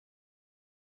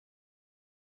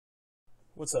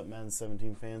What's up, Madden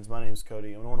 17 fans? My name is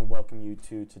Cody, and I want to welcome you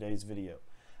to today's video.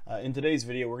 In today's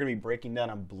video, we're going to be breaking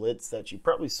down a blitz that you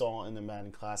probably saw in the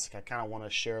Madden Classic. I kind of want to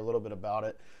share a little bit about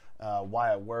it,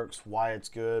 why it works, why it's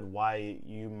good, why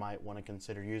you might want to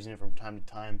consider using it from time to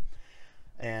time.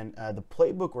 And the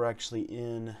playbook we're actually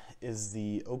in is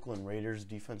the Oakland Raiders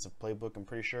defensive playbook, I'm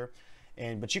pretty sure.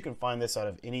 But you can find this out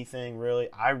of anything, really.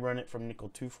 I run it from nickel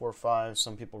 2-4-5.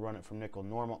 Some people run it from nickel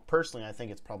normal. Personally, I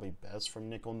think it's probably best from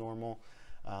nickel normal.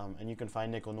 And you can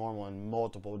find nickel normal in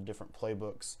multiple different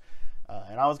playbooks.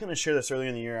 And I was going to share this earlier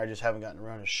in the year. I just haven't gotten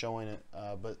around to showing it.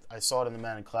 But I saw it in the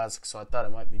Madden Classic, so I thought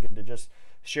it might be good to just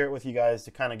share it with you guys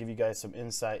to kind of give you guys some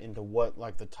insight into what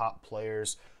like the top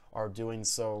players are doing.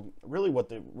 So really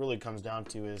what it really comes down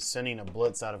to is sending a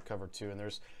blitz out of cover 2. And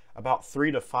there's about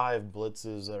 3 to 5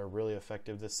 blitzes that are really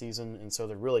effective this season. And so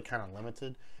they're really kind of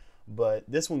limited. But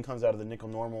this one comes out of the nickel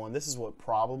normal. And this is what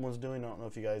Problem was doing. I don't know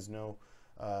if you guys know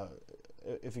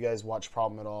if you guys watch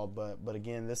Problem at all, but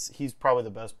again, he's probably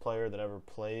the best player that ever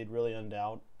played, really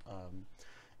undoubt.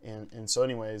 And so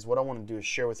anyways, what I want to do is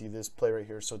share with you this play right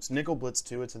here. So it's nickel blitz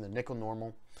 2, it's in the nickel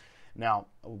normal. Now,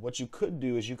 what you could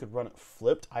do is you could run it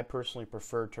flipped. I personally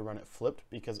prefer to run it flipped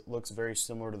because it looks very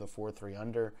similar to the 4-3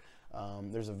 under.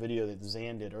 There's a video that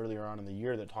Zan did earlier on in the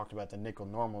year that talked about the nickel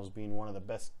normals being one of the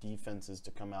best defenses to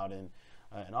come out in.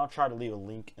 And I'll try to leave a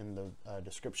link in the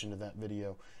description to that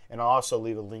video. And I'll also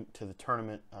leave a link to the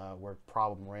tournament where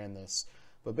Problem ran this.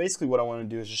 But basically what I want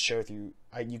to do is just share with you,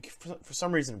 for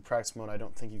some reason in practice mode I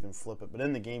don't think you can flip it, but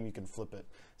in the game you can flip it.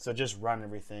 So just run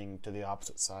everything to the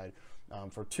opposite side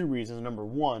for 2 reasons. Number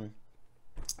 1,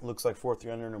 it looks like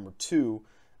 4-3 under. Number 2,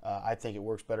 I think it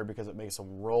works better because it makes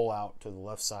them roll out to the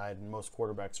left side, and most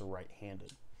quarterbacks are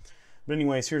right-handed. But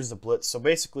anyways, here's the blitz. So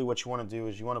basically what you want to do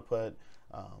is you want to put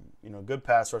good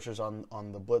pass rushers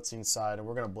on the blitzing side, and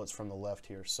we're going to blitz from the left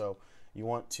here. So you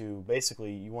want to base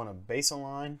a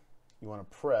line, you want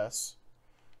to press,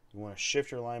 you want to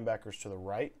shift your linebackers to the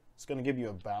right. It's going to give you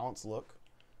a balanced look.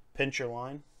 Pinch your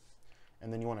line,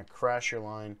 and then you want to crash your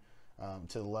line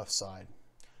to the left side.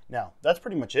 Now, that's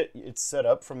pretty much it. It's set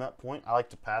up from that point. I like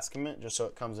to pass commit just so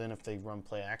it comes in if they run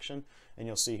play action. And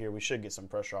you'll see here we should get some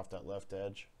pressure off that left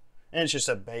edge. And it's just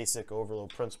a basic overload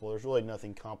principle. There's really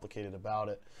nothing complicated about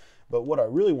it. But what I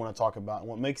really want to talk about and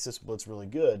what makes this blitz really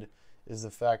good is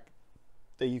the fact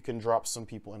that you can drop some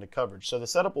people into coverage. So the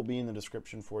setup will be in the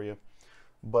description for you.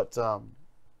 But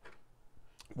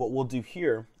what we'll do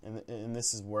here, and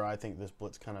this is where I think this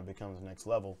blitz kind of becomes next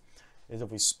level, is if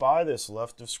we spy this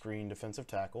left of screen defensive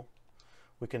tackle,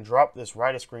 we can drop this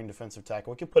right of screen defensive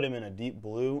tackle. We can put him in a deep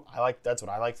blue. That's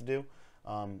what I like to do.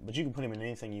 But you can put him in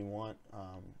anything you want.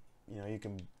 You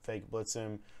can fake blitz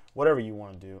him, whatever you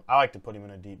want to do. I like to put him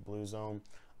in a deep blue zone.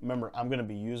 Remember, I'm going to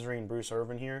be using Bruce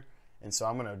Irvin here, and so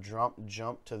I'm going to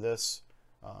jump to this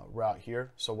route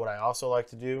here. So what I also like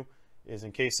to do is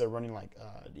in case they're running like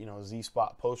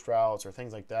Z-spot post routes or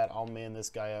things like that, I'll man this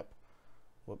guy up.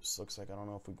 Whoops, looks like I don't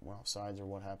know if we went off sides or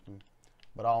what happened.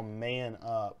 But I'll man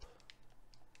up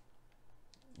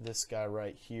this guy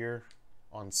right here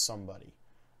on somebody.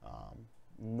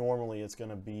 Normally it's going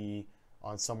to be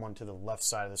on someone to the left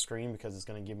side of the screen because it's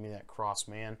going to give me that cross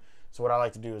man. So what I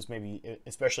like to do is maybe,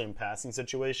 especially in passing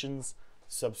situations,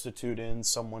 substitute in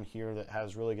someone here that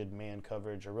has really good man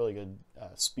coverage or really good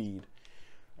speed.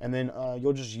 And then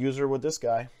you'll just use her with this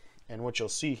guy. And what you'll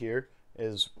see here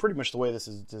is pretty much the way this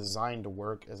is designed to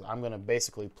work is I'm going to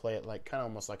basically play it like kind of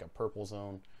almost like a purple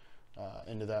zone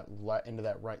into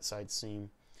that right side seam.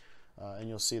 And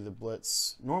you'll see the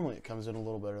blitz. Normally it comes in a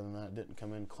little better than that. It didn't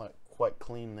come in quite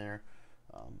clean there.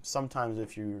 Sometimes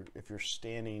if you're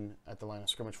standing at the line of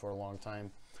scrimmage for a long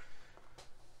time,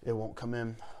 it won't come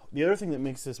in. The other thing that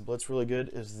makes this blitz really good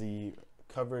is the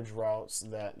coverage routes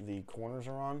that the corners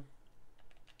are on.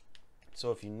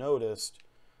 So if you noticed,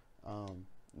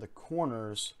 the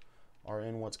corners are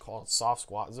in what's called soft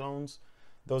squat zones.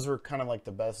 Those are kind of like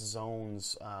the best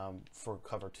zones for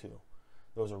cover 2.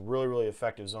 Those are really, really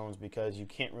effective zones because you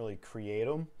can't really create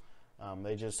them.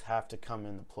 They just have to come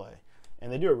into play.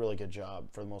 And they do a really good job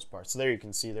for the most part. So there you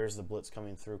can see there's the blitz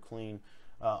coming through clean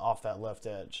off that left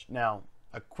edge. Now,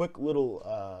 a quick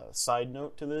little side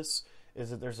note to this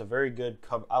is that there's a very good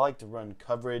I like to run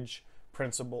coverage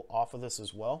principle off of this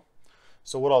as well.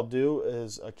 So what I'll do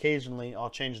is occasionally I'll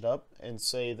change it up and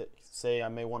say I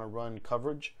may want to run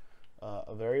coverage,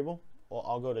 a variable. Well,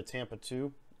 I'll go to Tampa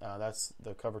 2. That's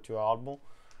the cover 2 audible.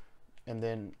 And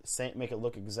then make it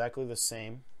look exactly the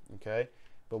same. Okay.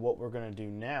 But what we're going to do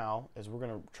now is we're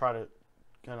going to try to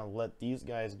kind of let these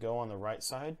guys go on the right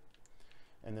side.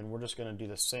 And then we're just going to do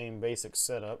the same basic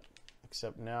setup,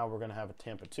 except now we're going to have a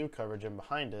Tampa 2 coverage in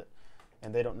behind it.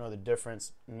 and they don't know the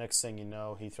difference. Next thing you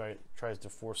know, he tries to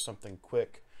force something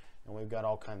quick, and we've got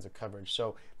all kinds of coverage.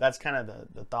 So that's kind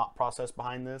of the thought process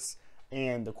behind this.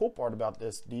 And the cool part about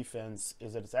this defense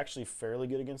is that it's actually fairly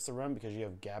good against the run because you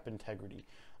have gap integrity.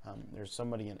 There's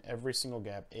somebody in every single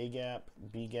gap, A gap,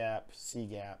 B gap, C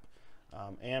gap,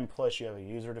 and plus you have a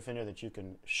user defender that you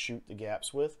can shoot the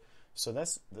gaps with. So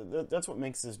that's what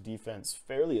makes this defense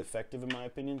fairly effective in my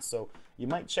opinion. So you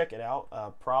might check it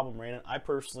out. Problem ran it. I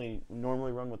personally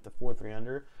normally run with the 4-3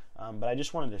 under, but I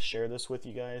just wanted to share this with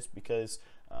you guys because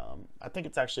I think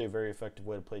it's actually a very effective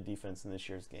way to play defense in this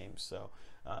year's game. So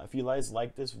if you guys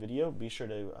like this video, be sure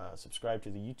to subscribe to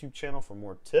the YouTube channel for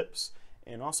more tips.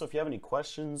 And also, if you have any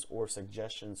questions or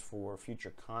suggestions for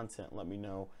future content, let me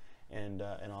know, and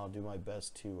I'll do my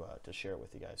best to share it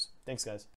with you guys. Thanks, guys.